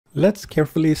Let's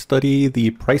carefully study the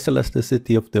price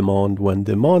elasticity of demand when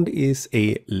demand is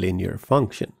a linear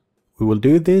function. We will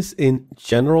do this in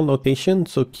general notation,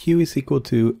 so Q is equal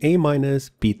to A minus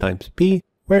B times P,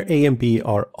 where A and B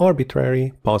are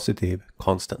arbitrary positive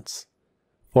constants.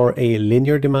 For a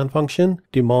linear demand function,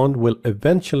 demand will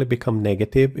eventually become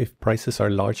negative if prices are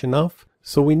large enough,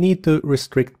 so we need to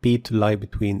restrict P to lie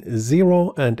between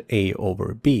 0 and A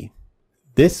over B.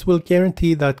 This will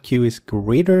guarantee that Q is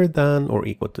greater than or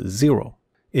equal to 0.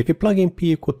 If you plug in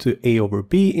P equal to A over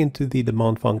B into the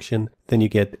demand function, then you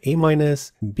get A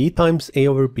minus B times A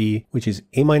over B, which is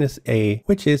A minus A,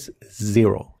 which is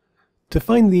 0. To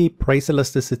find the price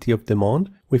elasticity of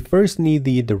demand, we first need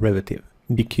the derivative.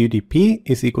 dq dp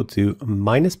is equal to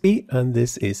minus B, and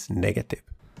this is negative.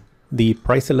 The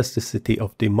price elasticity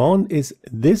of demand is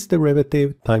this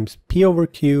derivative times P over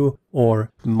Q,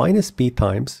 or minus B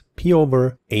times P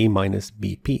over A minus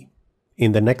BP.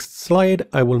 In the next slide,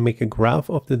 I will make a graph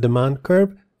of the demand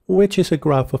curve, which is a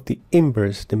graph of the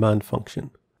inverse demand function.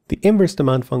 The inverse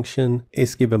demand function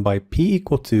is given by P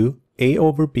equal to A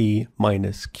over B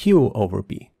minus Q over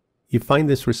B. You find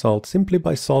this result simply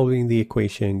by solving the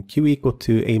equation Q equal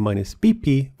to A minus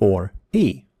BP for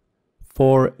P.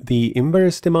 For the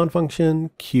inverse demand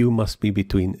function, Q must be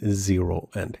between 0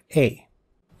 and A.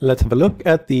 Let's have a look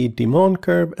at the demand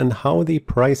curve and how the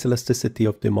price elasticity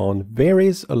of demand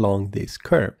varies along this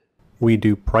curve. We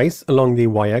do price along the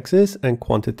y-axis and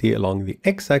quantity along the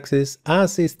x-axis,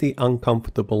 as is the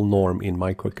uncomfortable norm in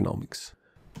microeconomics.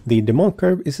 The demand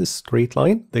curve is a straight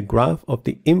line, the graph of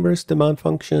the inverse demand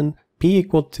function, P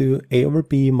equal to A over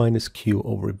B minus Q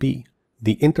over B.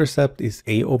 The intercept is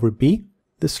A over B.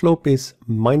 The slope is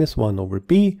minus 1 over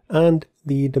B, and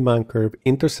the demand curve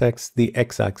intersects the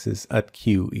x-axis at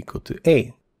Q equal to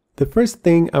A. The first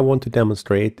thing I want to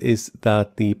demonstrate is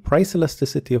that the price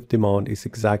elasticity of demand is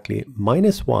exactly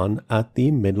minus 1 at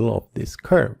the middle of this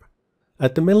curve.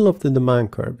 At the middle of the demand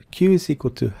curve, Q is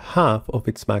equal to half of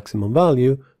its maximum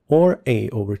value, or A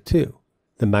over 2.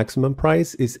 The maximum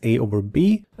price is A over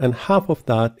B, and half of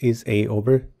that is A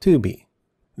over 2B.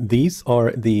 These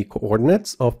are the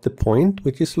coordinates of the point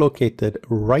which is located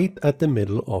right at the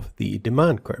middle of the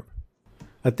demand curve.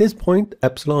 At this point,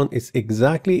 epsilon is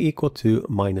exactly equal to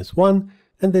minus 1,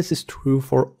 and this is true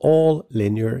for all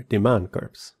linear demand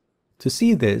curves. To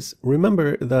see this,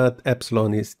 remember that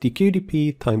epsilon is dq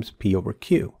dp times P over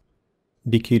Q.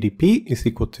 dq dp is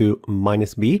equal to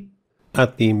minus B.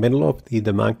 At the middle of the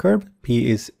demand curve,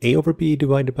 P is A over B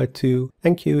divided by 2,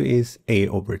 and Q is A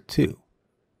over 2.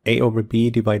 A over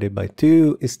B divided by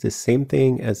 2 is the same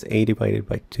thing as A divided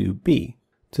by 2B.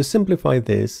 To simplify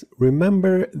this,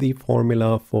 remember the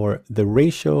formula for the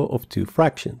ratio of two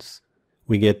fractions.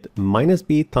 We get minus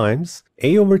B times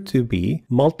A over 2B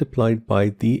multiplied by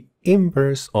the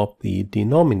inverse of the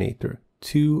denominator,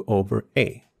 2 over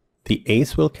A. The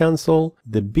A's will cancel,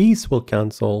 the B's will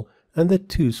cancel, and the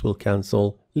 2's will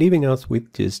cancel, leaving us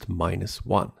with just minus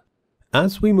 1.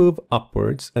 As we move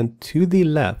upwards and to the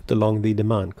left along the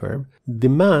demand curve,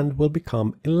 demand will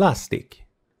become elastic.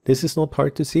 This is not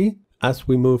hard to see. As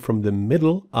we move from the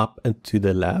middle up and to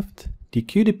the left,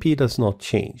 dq dp does not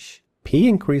change. P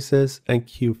increases and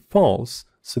Q falls,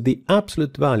 so the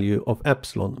absolute value of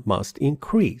epsilon must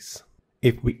increase.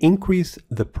 If we increase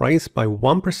the price by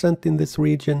 1% in this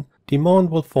region, demand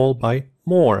will fall by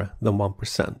more than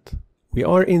 1%. We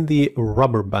are in the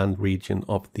rubber band region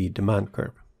of the demand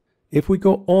curve. If we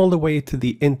go all the way to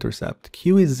the intercept,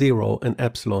 Q is 0 and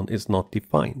epsilon is not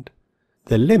defined.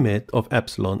 The limit of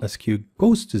epsilon as Q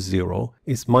goes to 0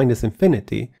 is minus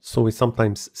infinity, so we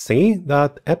sometimes say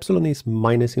that epsilon is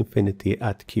minus infinity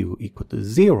at Q equal to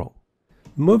 0.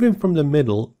 Moving from the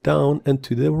middle down and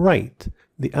to the right,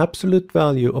 the absolute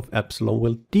value of epsilon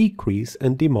will decrease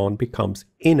and demand becomes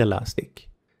inelastic.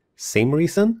 Same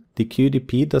reason, dq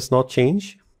dp does not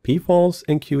change, P falls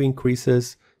and Q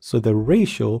increases, so the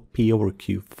ratio P over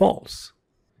Q falls.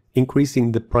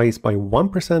 Increasing the price by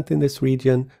 1% in this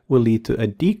region will lead to a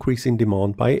decrease in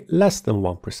demand by less than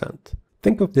 1%.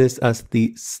 Think of this as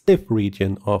the stiff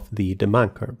region of the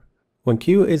demand curve. When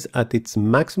Q is at its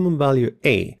maximum value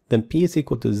A, then P is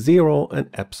equal to 0 and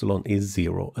epsilon is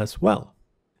 0 as well.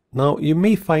 Now you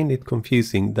may find it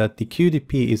confusing that dq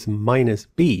dp is minus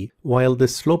B, while the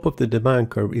slope of the demand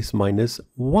curve is minus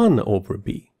 1 over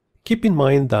B. Keep in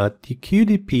mind that dq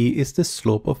dp is the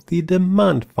slope of the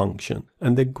demand function,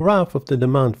 and the graph of the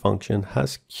demand function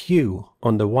has Q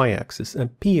on the y-axis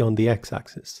and P on the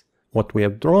x-axis. What we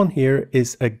have drawn here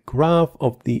is a graph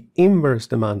of the inverse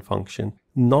demand function,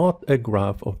 not a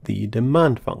graph of the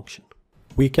demand function.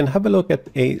 We can have a look at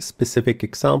a specific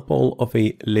example of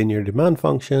a linear demand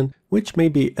function, which may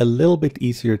be a little bit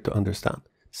easier to understand.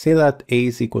 Say that a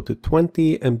is equal to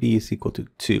 20 and b is equal to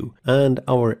 2, and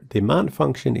our demand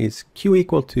function is q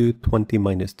equal to 20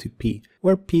 minus 2p,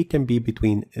 where p can be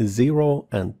between 0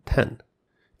 and 10.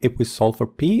 If we solve for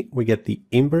p, we get the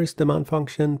inverse demand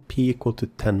function, p equal to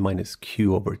 10 minus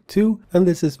q over 2, and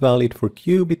this is valid for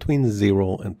q between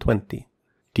 0 and 20.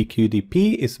 dq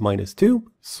dp is minus 2,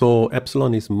 so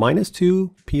epsilon is minus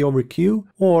 2 p over q,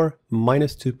 or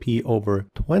minus 2p over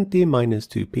 20 minus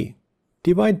 2p.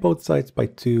 Divide both sides by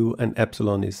 2 and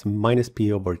epsilon is minus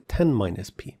p over 10 minus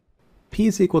p. P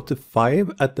is equal to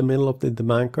 5 at the middle of the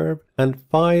demand curve, and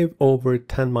 5 over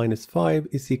 10 minus 5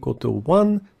 is equal to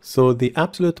 1, so the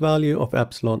absolute value of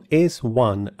epsilon is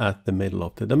 1 at the middle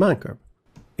of the demand curve.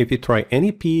 If you try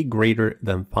any p greater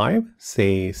than 5,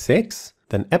 say 6,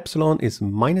 then epsilon is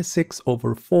minus 6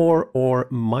 over 4 or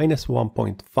minus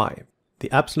 1.5.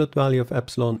 The absolute value of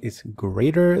epsilon is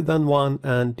greater than 1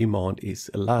 and demand is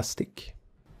elastic.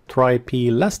 Try p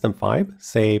less than 5,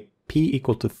 say p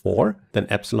equal to 4, then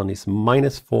epsilon is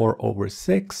minus 4 over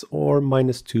 6 or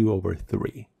minus 2 over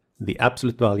 3. The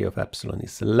absolute value of epsilon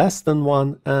is less than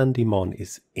 1 and demand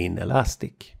is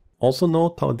inelastic. Also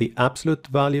note how the absolute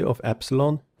value of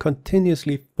epsilon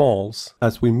continuously falls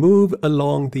as we move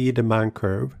along the demand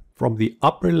curve from the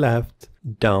upper left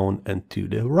down and to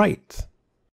the right.